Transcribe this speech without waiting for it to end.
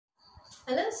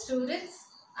Hello students,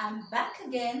 I'm back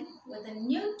again with a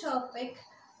new topic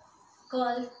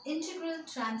called Integral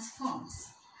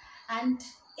Transforms. And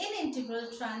in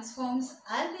Integral Transforms,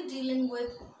 I'll be dealing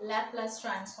with Laplace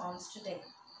Transforms today.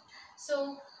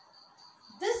 So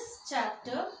this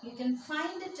chapter, you can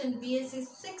find it in BSc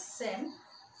 6th Sem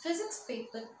Physics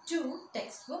Paper 2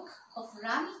 textbook of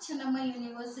Rani Chennamma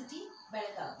University,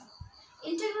 Belagavi.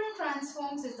 Integral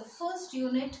Transforms is the first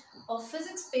unit of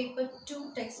Physics Paper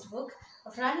 2 textbook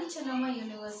of Rani Chennamma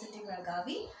University,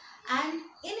 Belagavi. And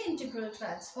in Integral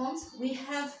Transforms, we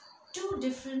have two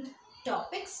different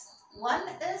topics. One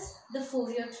is the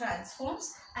Fourier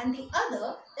transforms and the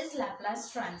other is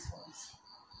Laplace transforms.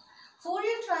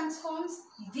 Fourier transforms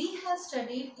we have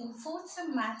studied in 4th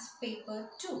Sem Maths Paper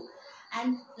 2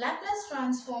 and Laplace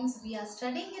transforms we are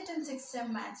studying it in 6th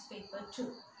Sem Maths Paper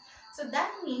 2. So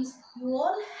that means you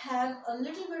all have a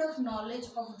little bit of knowledge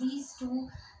of these two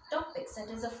topics, that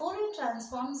is the Fourier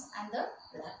transforms and the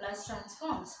Laplace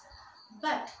transforms.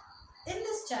 But in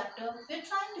this chapter, we are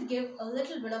trying to give a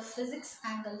little bit of physics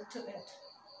angle to it.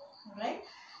 Alright?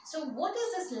 So what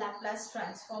is this Laplace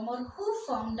transform, or who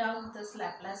found out this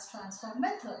Laplace transform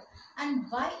method and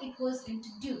why it was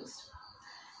introduced?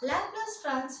 Laplace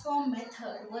transform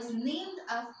method was named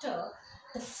after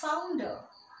the founder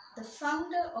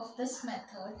of this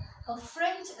method, a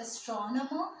French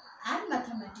astronomer and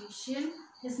mathematician.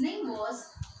 His name was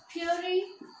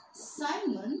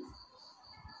Pierre-Simon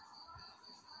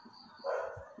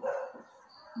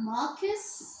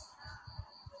Marquis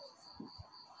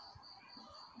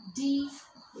de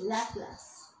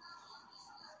Laplace.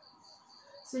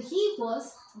 So he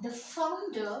was the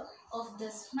founder of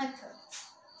this method,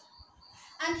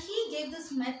 and he gave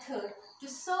this method to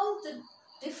solve the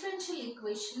differential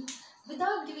equation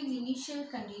without giving the initial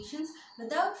conditions,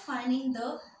 without finding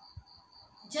the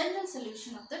general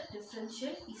solution of the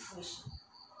differential equation.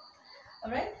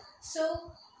 Alright,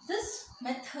 so this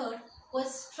method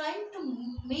was trying to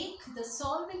make the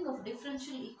solving of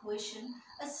differential equation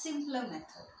a simpler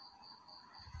method.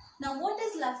 Now what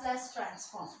is Laplace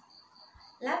transform?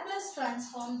 Laplace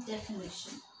transform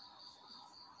definition.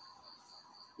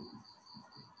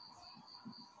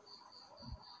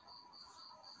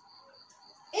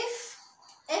 If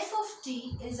f of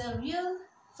t is a real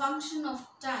function of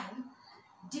time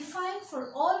defined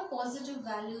for all positive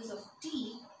values of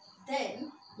t,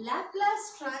 then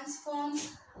Laplace transform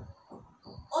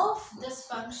of this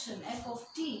function f of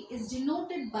t is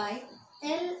denoted by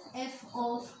Lf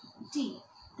of t.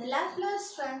 The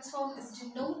Laplace transform is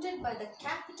denoted by the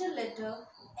capital letter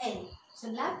L. So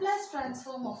Laplace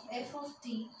transform of f of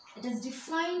t, it is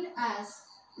defined as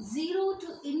 0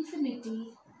 to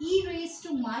infinity e raised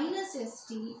to minus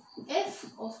st f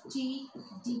of t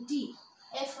dt.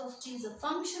 F of t is a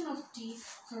function of t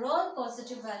for all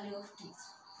positive value of t.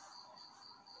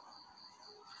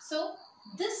 So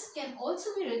this can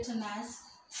also be written as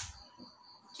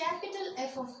capital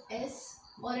F of s,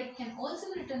 or it can also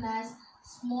be written as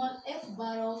small f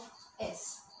bar of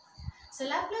s. So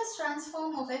Laplace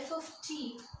transform of f of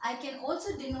t, I can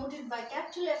also denote it by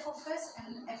capital F of s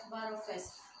and f bar of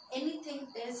s. Anything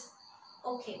is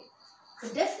okay. The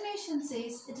definition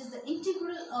says it is the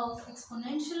integral of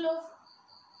exponential of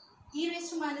e raised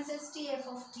to minus st f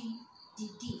of t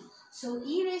dt. So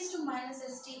e raised to minus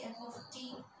st f of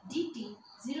t dt,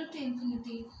 0 to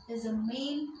infinity, is the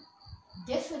main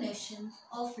definition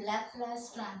of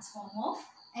Laplace transform of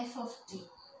f of t.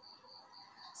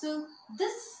 So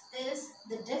this is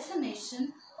the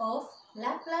definition of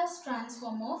Laplace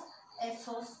transform of f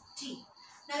of t.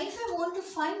 Now if I want to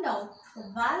find out the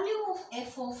value of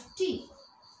f of t,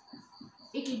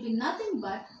 it will be nothing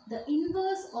but the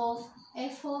inverse of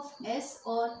f of s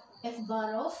or f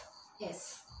bar of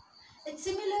s. It's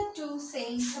similar to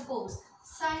saying, suppose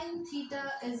sine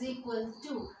theta is equal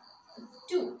to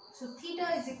 2. So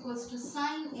theta is equals to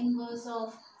sine inverse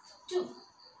of 2.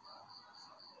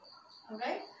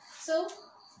 Alright. So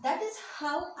that is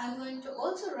how I'm going to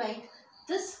also write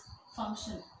this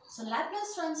function. So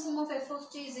Laplace transform of f of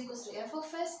t is equals to f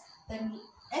of s. Then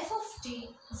f of t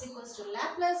is equals to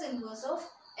Laplace inverse of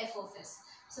f of s.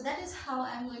 So that is how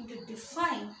I'm going to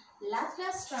define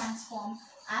Laplace transform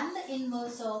and the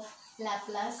inverse of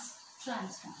Laplace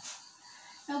transform.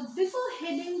 Now before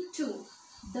heading to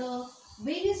the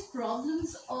various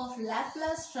problems of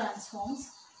Laplace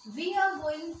transforms, we are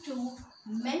going to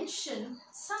mention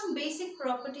some basic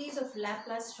properties of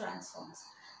Laplace transforms.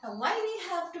 Now why we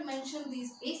have to mention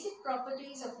these basic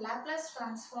properties of Laplace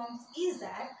transforms is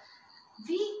that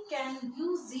we can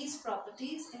use these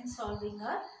properties in solving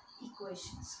our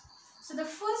equations. So the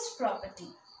first property,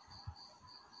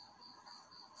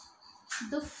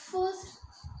 the first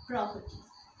property.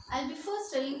 I'll be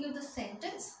first telling you the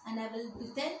sentence and I will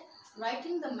be then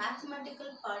writing the mathematical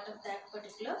part of that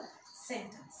particular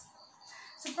sentence.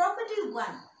 So property 1,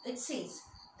 it says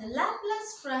the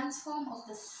Laplace transform of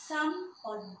the sum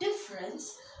or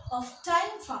difference of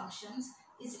time functions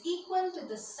is equal to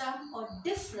the sum or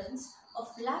difference of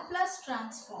Laplace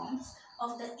transforms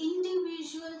of the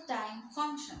individual time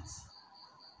functions.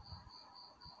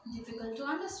 Difficult to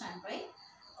understand, right?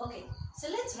 Okay, so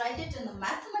let's write it in a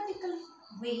mathematical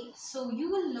way so you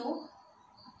will know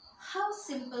how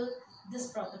simple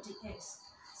this property is.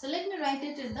 So let me write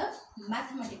it in the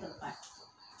mathematical part.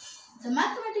 The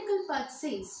mathematical part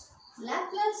says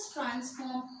Laplace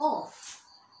transform of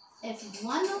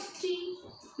f1 of t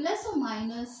plus or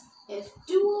minus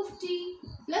f2 of t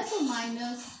plus or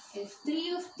minus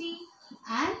f3 of t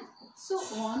and so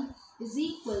on is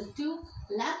equal to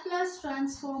Laplace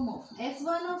transform of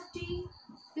f1 of t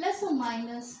plus or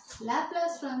minus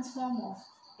Laplace transform of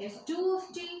f2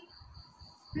 of t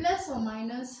plus or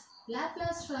minus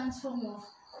Laplace transform of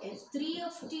f3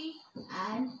 of t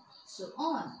and so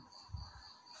on.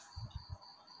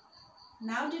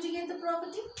 Now did you get the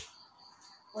property?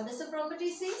 What does the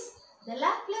property says? The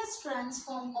Laplace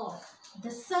transform of the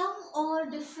sum or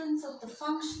difference of the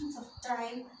functions of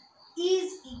time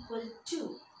is equal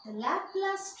to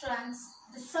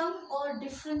the sum or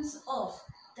difference of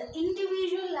the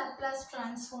individual Laplace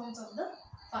transforms of the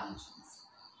functions.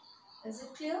 Is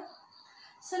it clear?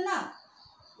 So now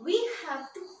we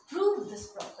have to prove this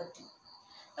property.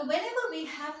 Now whenever we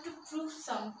have to prove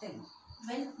something,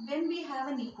 when we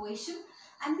have an equation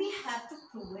and we have to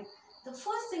prove it, the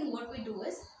first thing what we do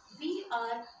is we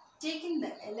are taking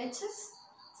the LHS,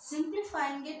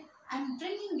 simplifying it and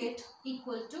bringing it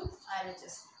equal to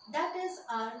RHS. That is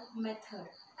our method.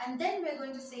 And then we are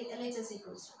going to say LHS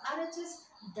equals to RHS,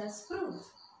 thus proved.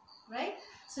 Right?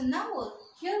 So now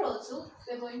here also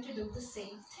we are going to do the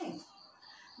same thing.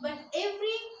 But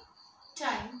every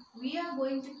time we are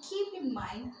going to keep in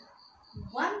mind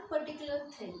one particular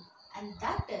thing, and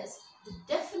that is the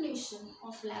definition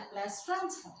of Laplace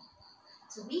transform.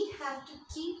 So we have to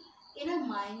keep in our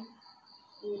mind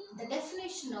the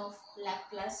definition of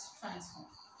Laplace transform.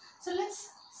 So let's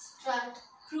start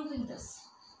proving this.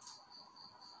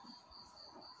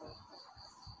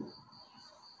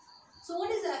 So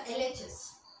what is our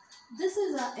LHS? This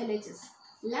is our LHS.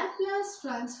 Laplace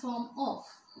transform of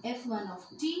f1 of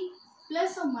t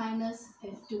plus or minus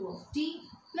f2 of t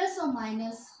plus or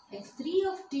minus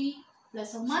f3 of t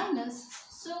plus or minus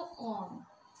so on.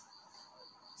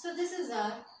 So this is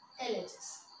our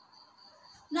LHS.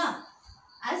 Now,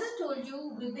 as I told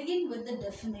you, we begin with the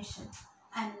definition.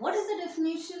 And what is the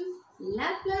definition?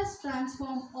 Laplace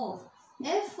transform of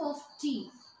f of t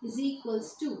is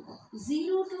equals to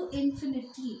 0 to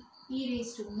infinity e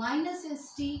raised to minus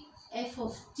st f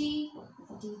of t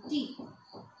dt.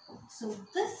 So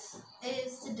this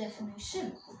is the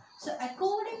definition. So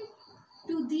according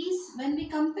to these, when we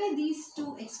compare these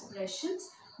two expressions,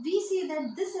 we see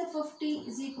that this f of t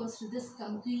is equals to this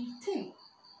complete thing,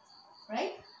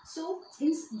 right? So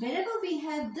wherever we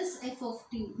have this f of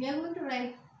t, we are going to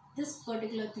write this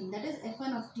particular thing, that is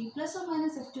f1 of t plus or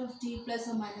minus f2 of t plus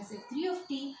or minus f3 of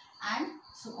t and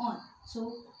so on.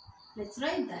 So let's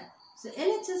write that. So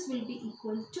LHS will be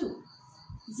equal to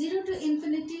 0 to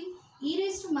infinity e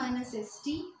raised to minus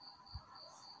st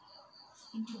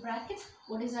into bracket.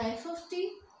 What is our f of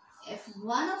t?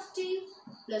 f1 of t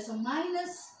plus or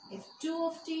minus f2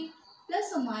 of t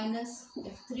plus or minus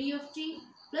f3 of t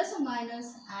plus or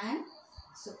minus and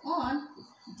so on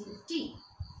dt.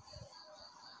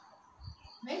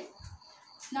 Right?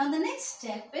 Now the next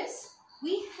step is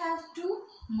we have to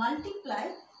multiply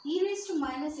e raised to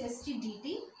minus st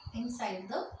dt inside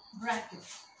the bracket.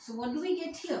 So what do we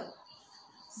get here?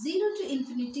 0 to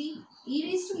infinity e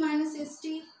raised to minus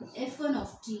st f1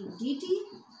 of t dt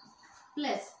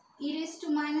plus e raised to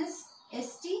minus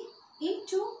st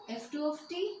into f2 of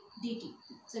t dt.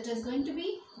 So it is going to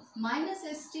be minus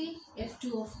st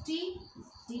f2 of t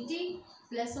dt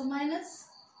plus or minus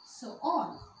so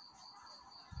on.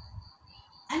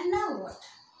 And now what?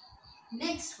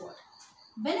 Next what?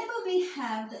 Whenever we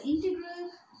have the integral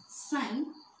sign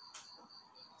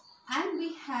and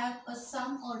we have a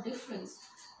sum or difference,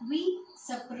 we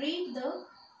separate the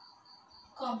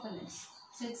components.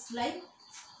 So it's like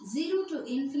 0 to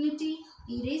infinity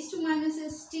e raised to minus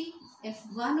st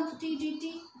f1 of t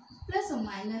dt plus or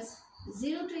minus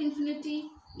 0 to infinity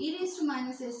e raised to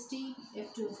minus st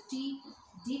f2 of t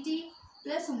dt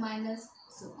plus or minus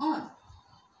so on.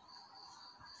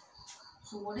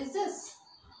 So what is this?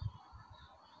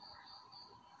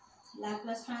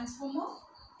 Laplace transform of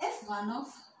f1 of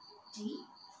t.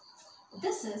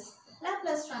 This is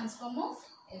Laplace transform of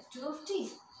f2 of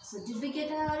t. So did we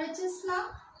get our RHS now?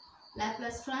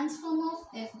 Laplace transform of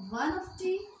f1 of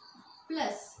t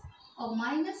plus or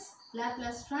minus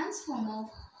Laplace transform of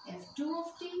f2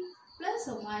 of t plus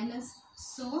or minus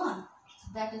so on.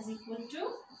 That is equal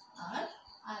to our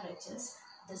RHS.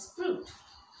 This proved.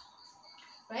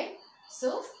 Right?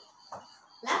 So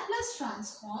Laplace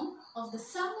transform of the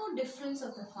sum or difference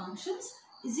of the functions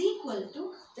is equal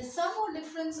to the sum or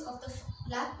difference of the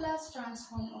Laplace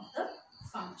transform of the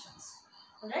functions.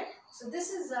 Alright, so this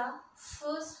is our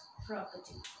first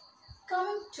property.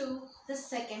 Coming to the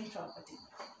second property.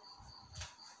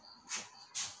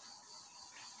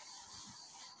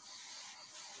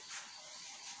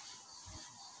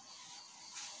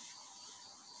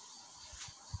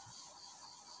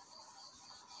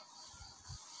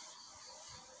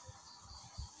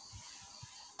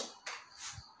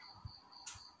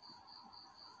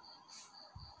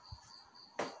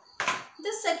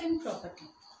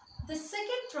 The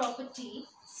second property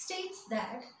states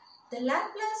that the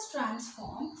Laplace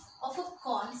transform of a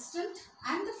constant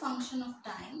and the function of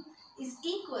time is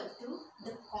equal to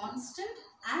the constant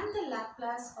and the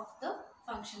Laplace of the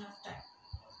function of time.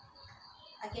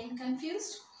 Again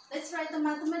confused? Let's write the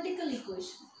mathematical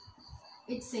equation.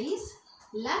 It says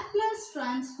Laplace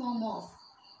transform of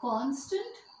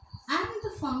constant and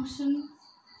the function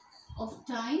of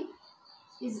time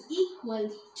is equal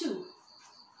to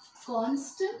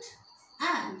constant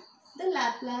and the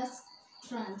Laplace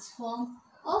transform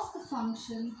of the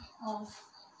function of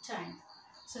time.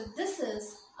 So this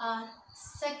is our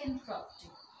second property.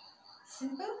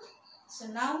 Simple. So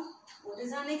now what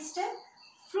is our next step?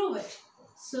 Prove it.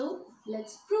 So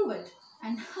let's prove it.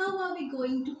 And how are we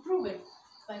going to prove it?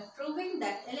 By proving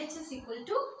that LHS equal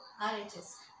to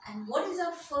RHS. And what is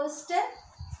our first step?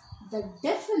 The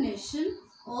definition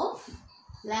of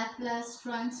Laplace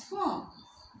transform.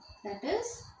 That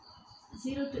is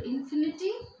 0 to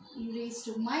infinity e raised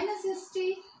to minus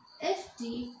st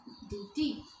ft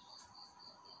dt.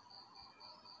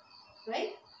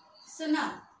 Right? So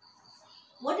now,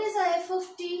 what is our f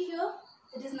of t here?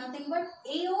 It is nothing but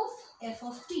a of f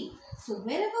of t. So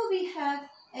wherever we have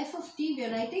f of t, we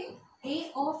are writing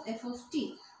a of f of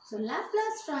t. So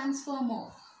Laplace transform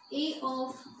of a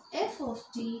of f of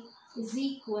t is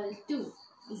equal to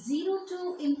 0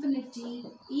 to infinity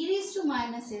e raised to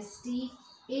minus st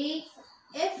a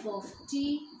f of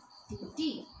t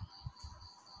dt.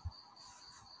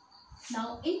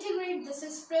 Now integrate this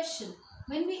expression.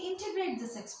 When we integrate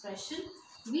this expression,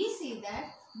 we see that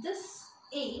this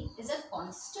a is a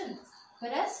constant,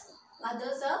 whereas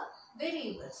others are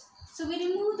variables. So we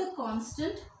remove the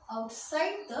constant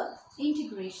outside the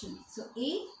integration. So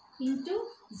a into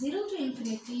 0 to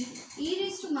infinity e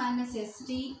raised to minus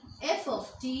st f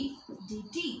of t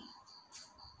dt.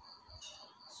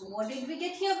 So what did we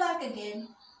get here back again?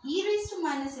 E raised to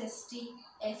minus st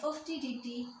f of t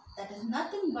dt. That is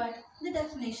nothing but the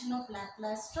definition of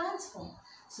Laplace transform.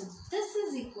 So this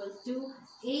is equal to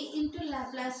a into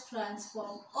Laplace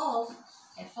transform of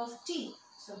f of t.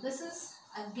 So this is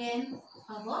again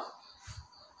our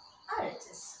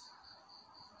RHS.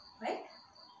 Right?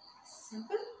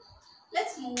 Simple.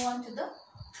 Let's move on to the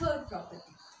third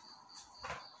property.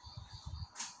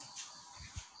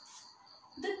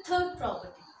 The third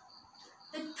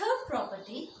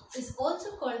property is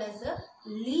also called as a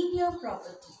linear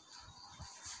property.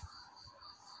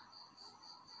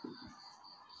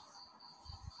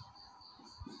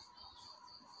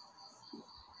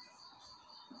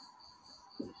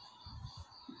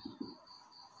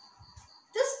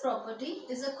 This property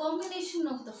is a combination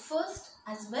of the first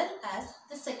as well as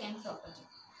the second property.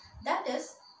 That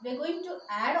is, we are going to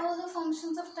add all the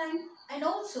functions of time and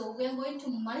also we are going to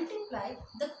multiply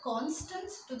the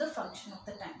constants to the function of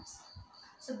the times.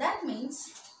 So that means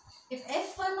if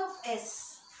f1 of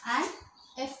s and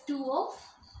f2 of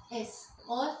s,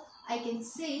 or I can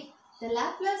say the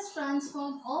Laplace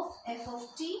transform of f of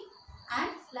t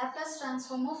and Laplace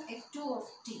transform of f2 of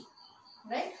t,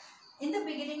 right? In the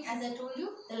beginning, as I told you,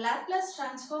 the Laplace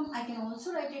transform, I can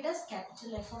also write it as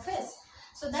capital F of s.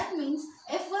 So that means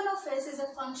f1 of s is a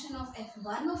function of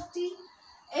f1 of t,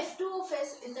 f2 of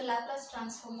s is the Laplace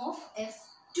transform of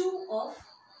f2 of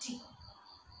t.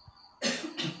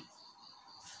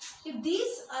 If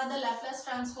these are the Laplace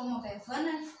transform of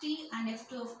f1 of t and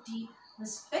f2 of t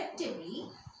respectively,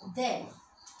 then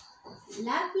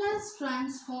Laplace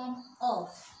transform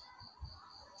of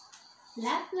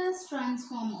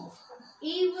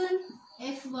a1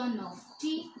 f1 of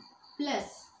t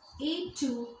plus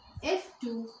a2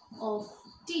 f2 of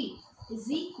t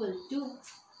is equal to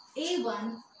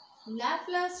a1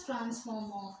 Laplace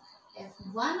transform of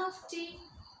f1 of t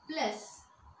plus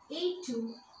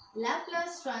a2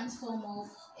 Laplace transform of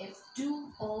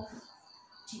f2 of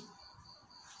t.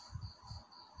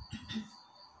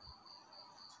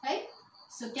 Right?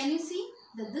 So can you see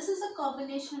that this is a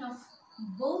combination of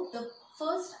both the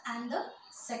first and the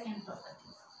second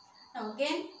property. Now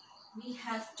again we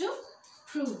have to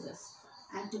prove this,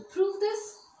 and to prove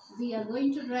this we are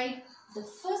going to write the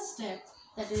first step,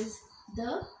 that is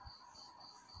the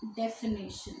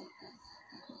definition.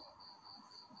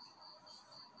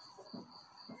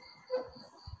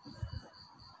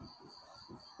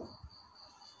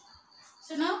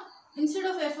 So now instead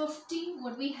of f of t,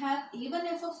 what we have,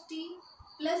 a1 f of t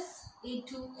plus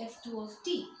a2 f2 of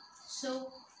t. So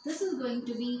this is going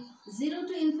to be 0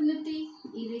 to infinity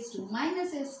e raised to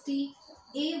minus st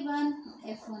a1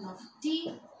 f1 of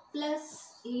t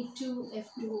plus a2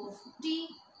 f2 of t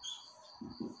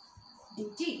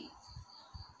dt.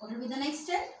 What will be the next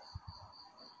step?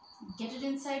 Get it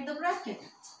inside the bracket.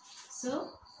 So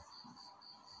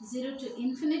 0 to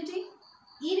infinity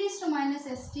e raised to minus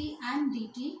st and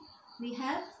dt we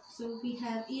have. So we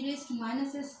have e raised to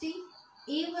minus st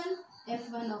a1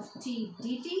 f1 of t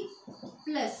dt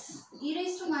plus e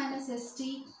raised to minus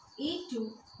st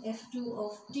a2 f2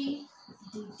 of t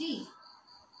dt.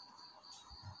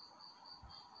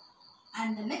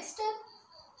 And the next step,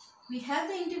 we have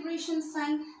the integration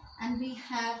sign and we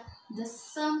have the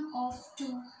sum of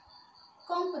two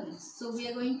components. So we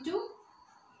are going to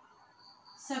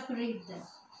separate them.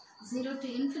 0 to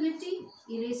infinity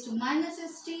e raised to minus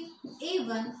st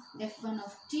a1 f1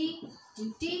 of t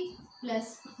dt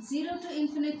plus 0 to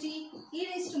infinity e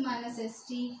raised to minus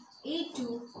st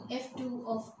a2 f2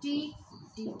 of t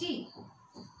dt.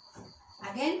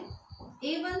 Again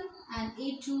a1 and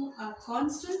a2 are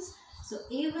constants. So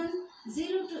a1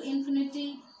 0 to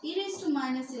infinity e raised to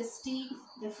minus st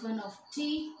f1 of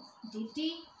t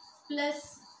dt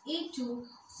plus a2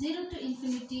 0 to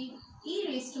infinity e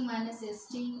raised to minus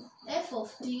st f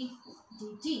of t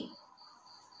dt.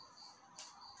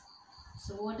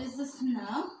 So what is this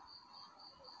now?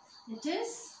 It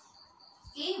is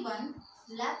a1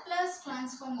 Laplace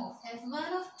transform of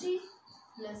f1 of t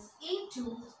plus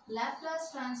a2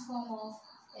 Laplace transform of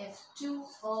f2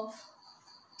 of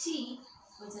t,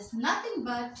 which is nothing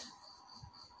but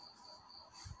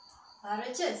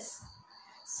RHS.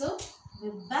 So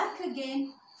we're back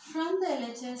again from the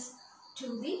LHS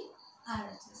to the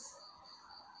RHS.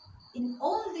 In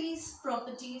all these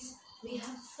properties, we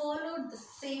have followed the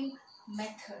same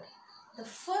method. The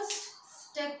first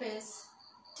step is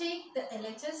take the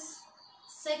LHS.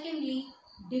 Secondly,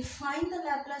 define the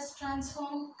Laplace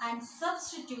transform and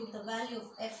substitute the value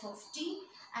of f of t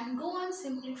and go on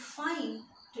simplifying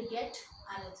to get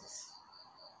RHS.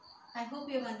 I hope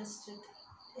you have understood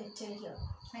it till here.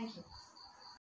 Thank you.